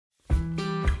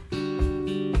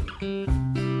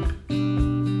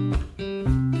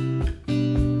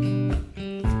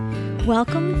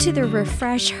Welcome to the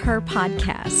Refresh Her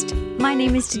podcast. My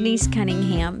name is Denise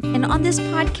Cunningham, and on this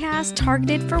podcast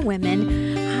targeted for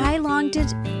women, I long to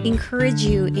encourage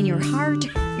you in your heart,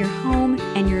 your home,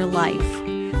 and your life.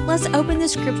 Let's open the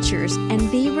scriptures and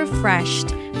be refreshed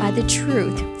by the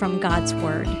truth from God's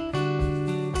Word.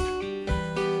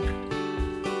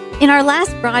 In our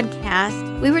last broadcast,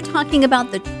 we were talking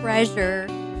about the treasure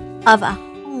of a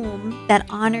home that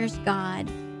honors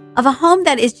God, of a home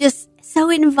that is just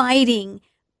so inviting,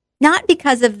 not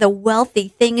because of the wealthy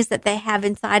things that they have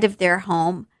inside of their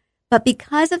home, but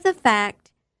because of the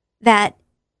fact that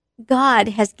God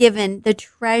has given the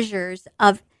treasures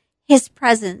of His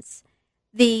presence,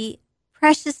 the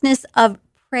preciousness of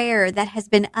prayer that has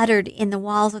been uttered in the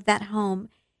walls of that home.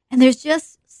 And there's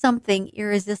just something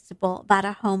irresistible about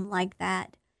a home like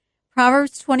that.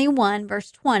 Proverbs 21,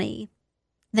 verse 20,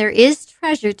 there is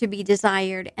treasure to be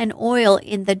desired and oil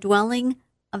in the dwelling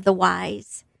of the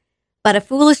wise, but a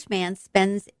foolish man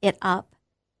spends it up.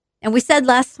 And we said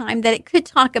last time that it could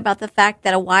talk about the fact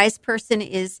that a wise person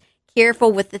is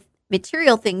careful with the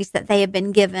material things that they have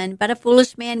been given, but a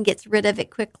foolish man gets rid of it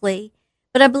quickly.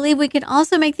 But I believe we can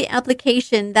also make the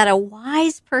application that a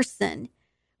wise person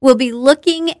will be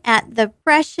looking at the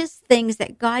precious things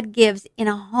that God gives in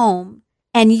a home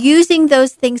and using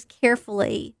those things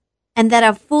carefully, and that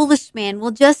a foolish man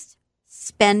will just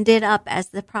spend it up, as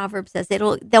the proverb says.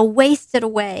 They'll waste it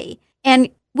away. And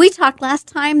we talked last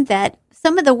time that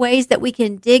some of the ways that we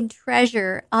can dig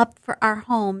treasure up for our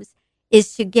homes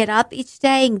is to get up each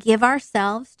day and give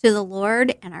ourselves to the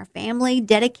Lord and our family,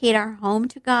 dedicate our home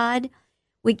to God.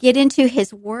 We get into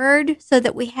His Word so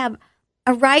that we have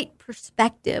a right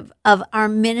perspective of our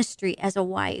ministry as a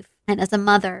wife and as a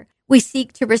mother. We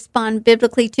seek to respond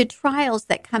biblically to trials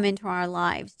that come into our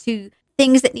lives, to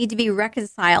things that need to be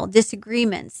reconciled,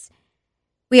 disagreements.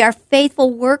 We are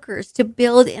faithful workers to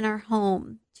build in our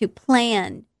home, to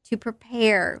plan, to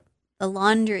prepare the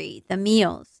laundry, the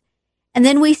meals. And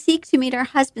then we seek to meet our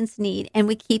husband's need, and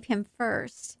we keep him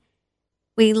first.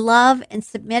 We love and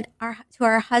submit to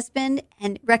our husband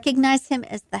and recognize him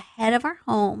as the head of our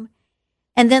home.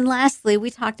 And then lastly, we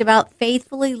talked about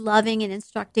faithfully loving and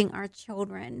instructing our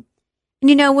children. And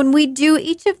you know, when we do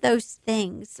each of those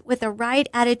things with a right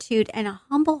attitude and a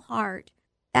humble heart,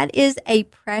 that is a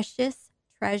precious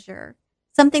treasure,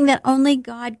 something that only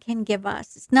God can give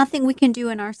us. It's nothing we can do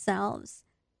in ourselves.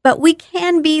 But we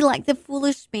can be like the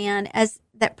foolish man, as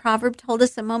that proverb told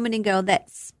us a moment ago,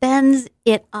 that spends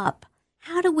it up.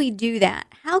 How do we do that?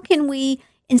 How can we,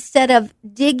 instead of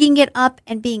digging it up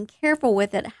and being careful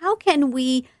with it, how can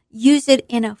we use it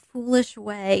in a foolish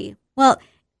way? Well,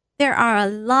 there are a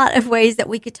lot of ways that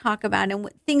we could talk about and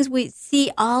things we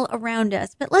see all around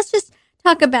us, but let's just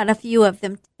talk about a few of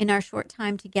them in our short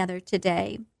time together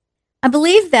today. I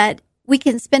believe that we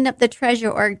can spend up the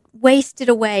treasure or waste it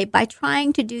away by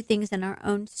trying to do things in our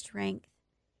own strength.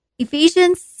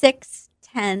 Ephesians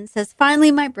 6:10 says,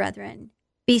 "Finally, my brethren,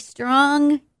 be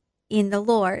strong in the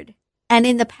Lord and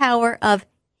in the power of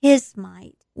His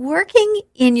might." Working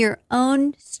in your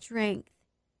own strength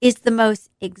is the most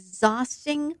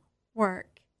exhausting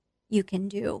work you can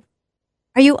do.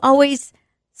 Are you always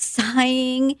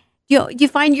sighing? Do you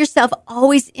find yourself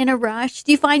always in a rush?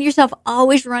 Do you find yourself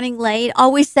always running late,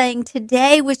 always saying,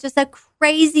 today was just a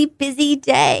crazy busy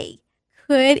day?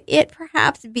 Could it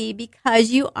perhaps be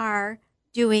because you are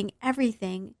doing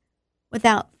everything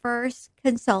without first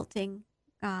consulting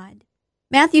God?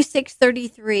 Matthew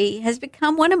 6:33 has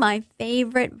become one of my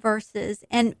favorite verses,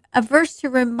 and a verse to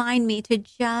remind me to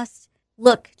just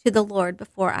look to the Lord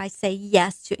before I say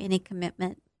yes to any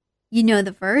commitment. You know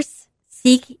the verse,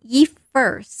 "Seek ye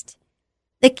first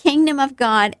the kingdom of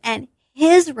God and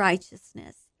His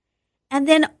righteousness, and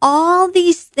then all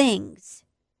these things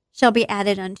shall be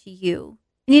added unto you."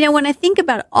 And you know, when I think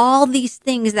about all these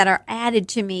things that are added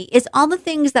to me, it's all the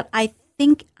things that I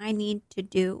think I need to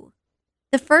do.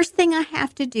 The first thing I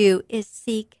have to do is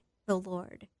seek the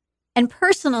Lord. And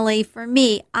personally, for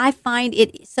me, I find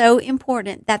it so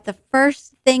important that the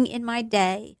first thing in my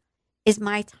day is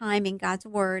my time in God's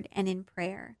Word and in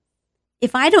prayer.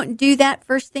 If I don't do that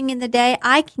first thing in the day,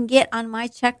 I can get on my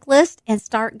checklist and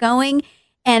start going,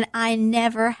 and I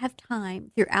never have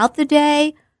time throughout the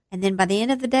day, and then by the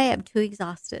end of the day, I'm too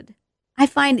exhausted. I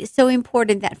find it so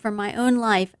important that for my own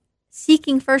life,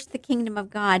 seeking first the kingdom of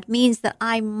God means that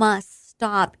I must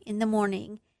stop in the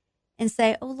morning and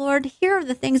say, "Oh Lord, here are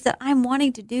the things that I'm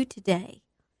wanting to do today.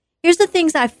 Here's the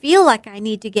things I feel like I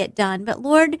need to get done. But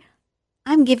Lord,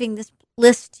 I'm giving this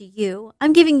list to you.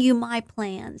 I'm giving you my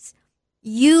plans.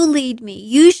 You lead me.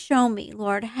 You show me,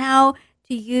 Lord, how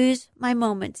to use my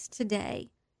moments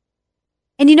today."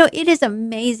 And it is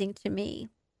amazing to me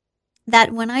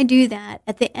that when I do that,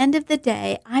 at the end of the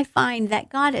day, I find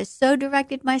that God has so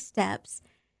directed my steps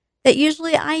that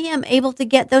usually I am able to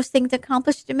get those things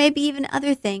accomplished, and maybe even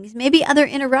other things. Maybe other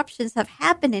interruptions have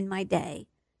happened in my day.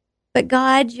 But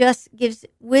God just gives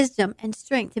wisdom and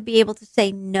strength to be able to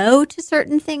say no to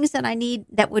certain things that I need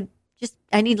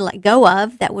to let go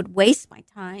of, that would waste my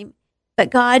time. But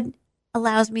God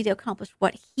allows me to accomplish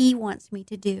what He wants me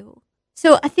to do.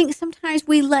 So I think sometimes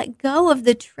we let go of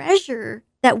the treasure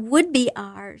that would be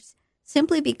ours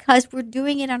simply because we're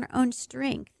doing it on our own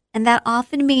strength. And that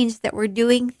often means that we're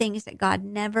doing things that God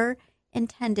never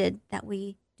intended that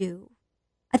we do.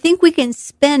 I think we can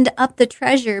spend up the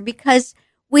treasure because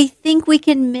we think we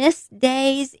can miss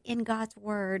days in God's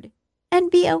Word and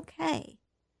be okay.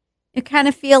 You kind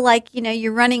of feel like,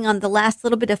 you're running on the last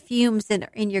little bit of fumes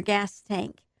in your gas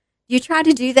tank. Do you try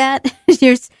to do that?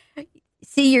 You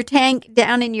see your tank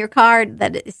down in your car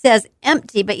that it says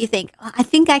empty, but you think, I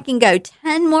think I can go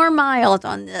 10 more miles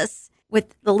on this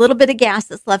with the little bit of gas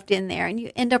that's left in there, and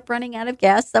you end up running out of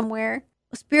gas somewhere.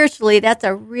 Well, spiritually, that's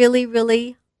a really,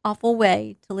 really awful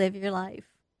way to live your life.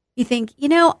 You think,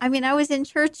 I was in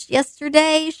church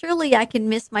yesterday. Surely I can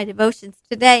miss my devotions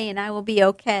today and I will be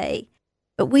okay.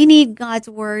 But we need God's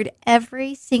Word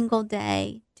every single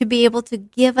day to be able to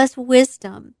give us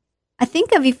wisdom. I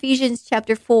think of Ephesians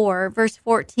chapter 4, verse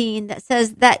 14, that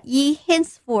says that ye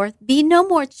henceforth be no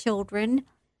more children,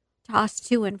 tossed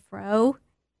to and fro,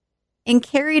 and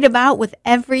carried about with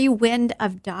every wind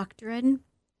of doctrine,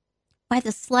 by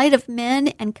the sleight of men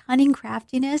and cunning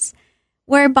craftiness,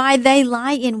 whereby they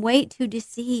lie in wait to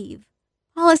deceive.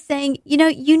 Paul is saying,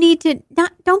 you need to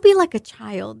don't be like a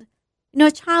child. A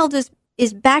child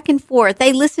is back and forth.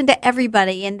 They listen to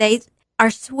everybody and they are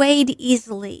swayed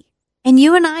easily. And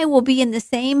you and I will be in the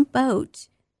same boat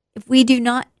if we do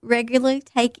not regularly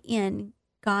take in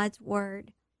God's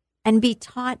Word and be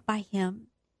taught by Him.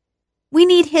 We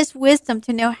need His wisdom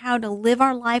to know how to live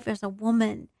our life as a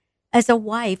woman, as a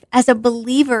wife, as a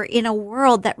believer in a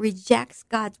world that rejects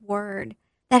God's Word,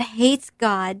 that hates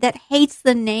God, that hates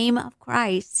the name of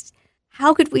Christ.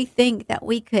 How could we think that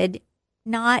we could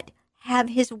not have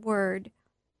His Word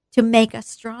to make us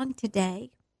strong today?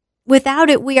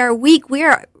 Without it, we are weak. We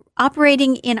are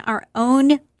operating in our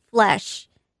own flesh,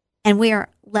 and we are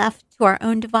left to our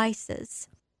own devices.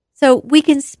 So we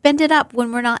can spend it up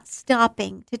when we're not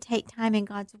stopping to take time in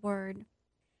God's Word.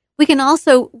 We can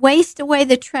also waste away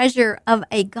the treasure of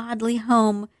a godly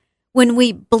home when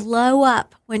we blow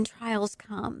up when trials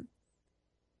come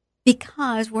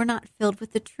because we're not filled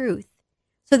with the truth.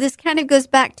 So this kind of goes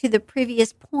back to the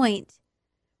previous point.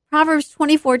 Proverbs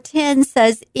 24:10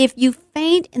 says, if you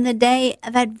faint in the day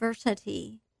of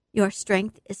adversity, your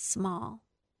strength is small.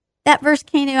 That verse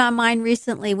came to my mind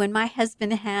recently when my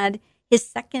husband had his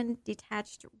second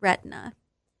detached retina.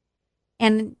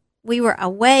 And we were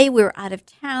away, we were out of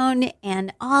town,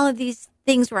 and all of these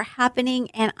things were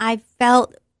happening, and I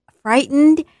felt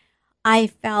frightened. I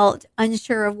felt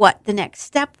unsure of what the next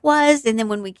step was. And then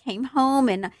when we came home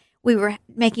and we were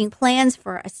making plans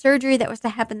for a surgery that was to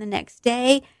happen the next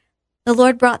day, the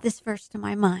Lord brought this verse to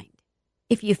my mind.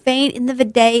 If you faint in the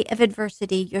day of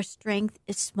adversity, your strength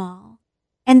is small.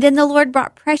 And then the Lord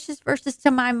brought precious verses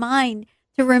to my mind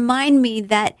to remind me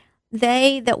that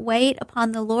they that wait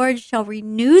upon the Lord shall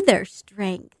renew their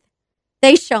strength.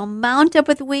 They shall mount up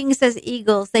with wings as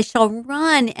eagles. They shall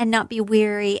run and not be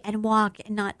weary, and walk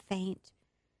and not faint.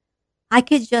 I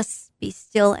could just be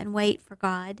still and wait for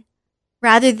God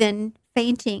rather than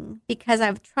fainting because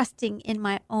I'm trusting in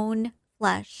my own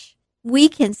flesh. We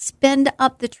can spend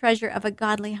up the treasure of a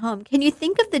godly home. Can you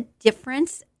think of the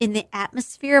difference in the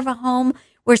atmosphere of a home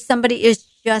where somebody is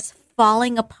just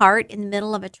falling apart in the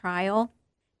middle of a trial?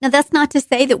 Now, that's not to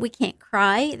say that we can't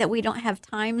cry, that we don't have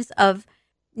times of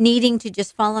needing to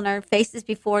just fall on our faces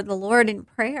before the Lord in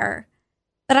prayer.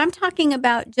 But I'm talking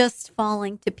about just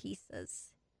falling to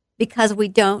pieces because we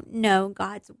don't know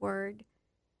God's Word.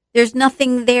 There's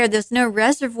nothing there. There's no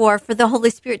reservoir for the Holy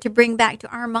Spirit to bring back to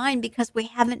our mind because we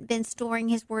haven't been storing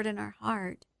His Word in our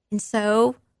heart. And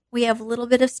so we have a little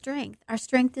bit of strength. Our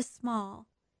strength is small,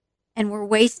 and we're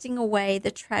wasting away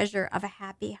the treasure of a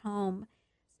happy home.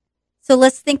 So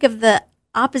let's think of the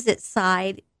opposite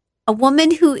side. A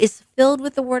woman who is filled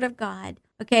with the Word of God,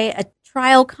 okay, a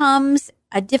trial comes,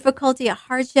 a difficulty, a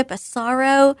hardship, a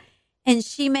sorrow, and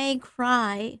she may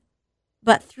cry,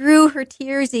 but through her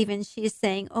tears even, she is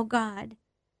saying, oh God,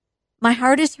 my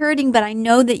heart is hurting, but I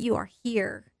know that you are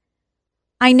here.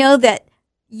 I know that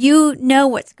you know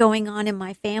what's going on in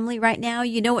my family right now.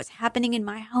 You know what's happening in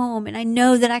my home, and I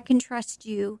know that I can trust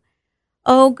you.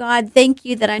 Oh God, thank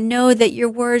you that I know that your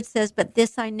word says, but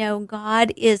this I know,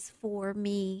 God is for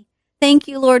me. Thank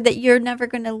you, Lord, that you're never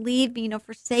going to leave me nor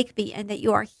forsake me and that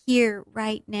you are here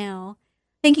right now.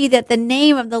 Thank you that the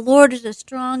name of the Lord is a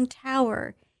strong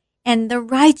tower and the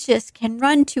righteous can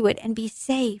run to it and be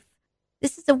safe.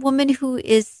 This is a woman who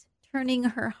is turning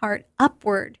her heart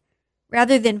upward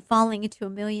rather than falling into a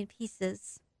million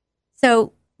pieces.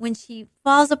 So when she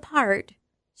falls apart,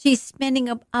 she's spending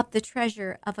up the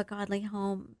treasure of a godly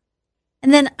home.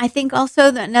 And then I think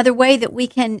also that another way that we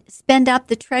can spend up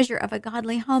the treasure of a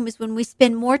godly home is when we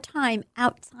spend more time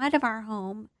outside of our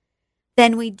home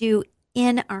than we do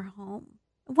in our home.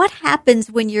 What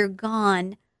happens when you're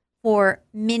gone for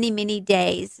many, many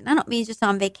days? And I don't mean just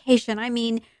on vacation. I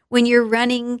mean when you're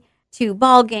running to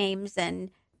ball games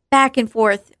and back and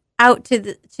forth out to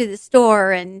the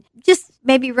store and just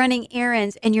maybe running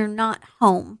errands and you're not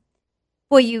home.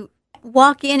 Boy, you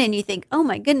walk in and you think, oh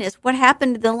my goodness, what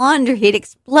happened to the laundry? It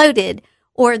exploded.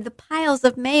 Or the piles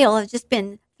of mail have just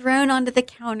been thrown onto the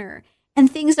counter and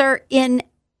things are in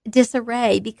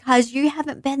disarray because you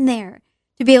haven't been there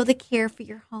to be able to care for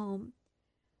your home.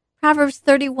 Proverbs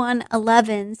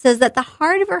 31:11 says that the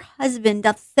heart of her husband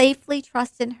doth safely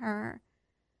trust in her,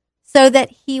 so that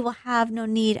he will have no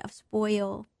need of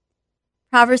spoil.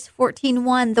 Proverbs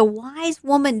 14:1, the wise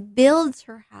woman builds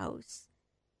her house,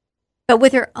 but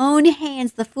with her own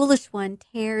hands the foolish one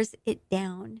tears it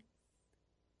down.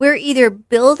 We're either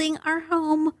building our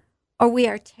home or we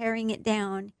are tearing it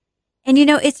down. And you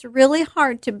know, it's really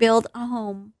hard to build a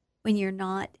home when you're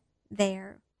not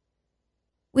there.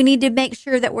 We need to make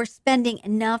sure that we're spending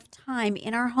enough time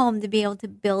in our home to be able to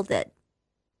build it.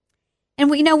 And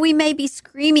we know we may be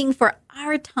screaming for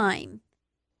our time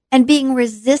and being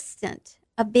resistant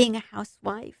of being a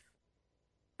housewife.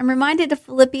 I'm reminded of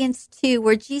Philippians 2,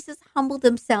 where Jesus humbled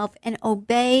himself and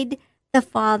obeyed the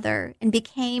Father and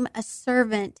became a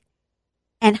servant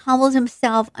and humbled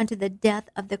himself unto the death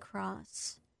of the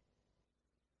cross.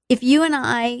 If you and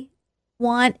I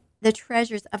want the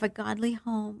treasures of a godly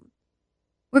home,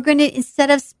 we're going to,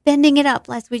 instead of spending it up,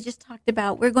 as we just talked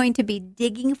about, we're going to be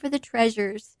digging for the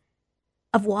treasures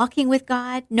of walking with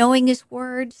God, knowing his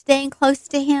word, staying close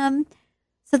to him,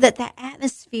 so that that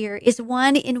atmosphere is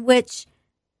one in which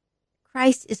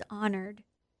Christ is honored.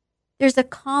 There's a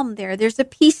calm there. There's a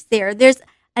peace there. There's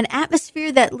an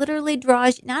atmosphere that literally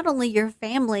draws not only your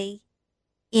family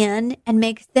in and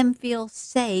makes them feel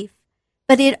safe,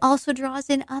 but it also draws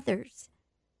in others.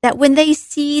 That when they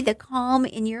see the calm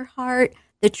in your heart,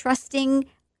 the trusting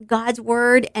God's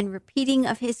word and repeating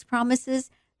of his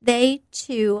promises, they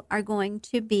too are going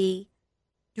to be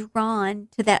drawn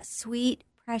to that sweet,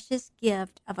 precious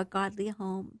gift of a godly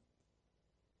home.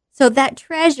 So that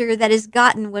treasure that is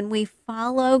gotten when we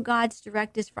follow God's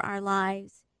directives for our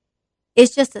lives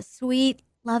is just a sweet,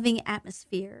 loving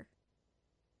atmosphere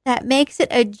that makes it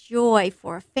a joy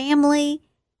for a family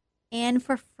and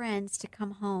for friends to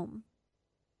come home.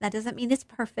 That doesn't mean it's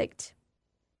perfect,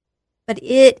 but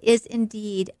it is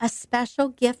indeed a special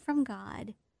gift from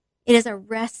God. It is a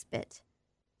respite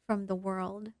from the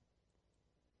world.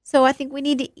 So I think we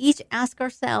need to each ask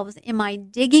ourselves, am I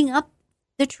digging up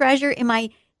the treasure? Am I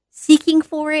seeking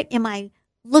for it? Am I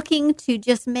looking to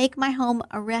just make my home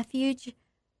a refuge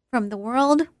from the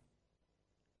world?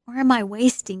 Or am I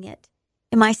wasting it?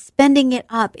 Am I spending it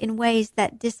up in ways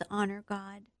that dishonor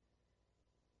God?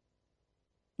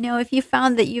 You know, if you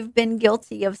found that you've been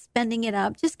guilty of spending it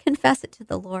up, just confess it to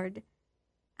the Lord.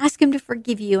 Ask him to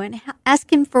forgive you and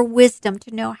ask him for wisdom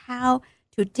to know how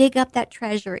to dig up that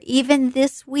treasure even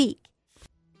this week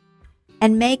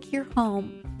and make your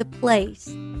home the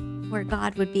place where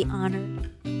God would be honored.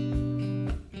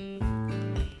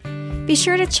 Be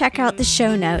sure to check out the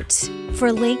show notes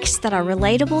for links that are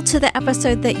relatable to the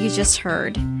episode that you just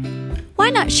heard. Why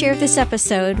not share this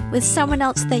episode with someone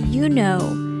else that you know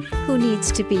who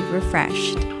needs to be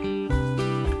refreshed?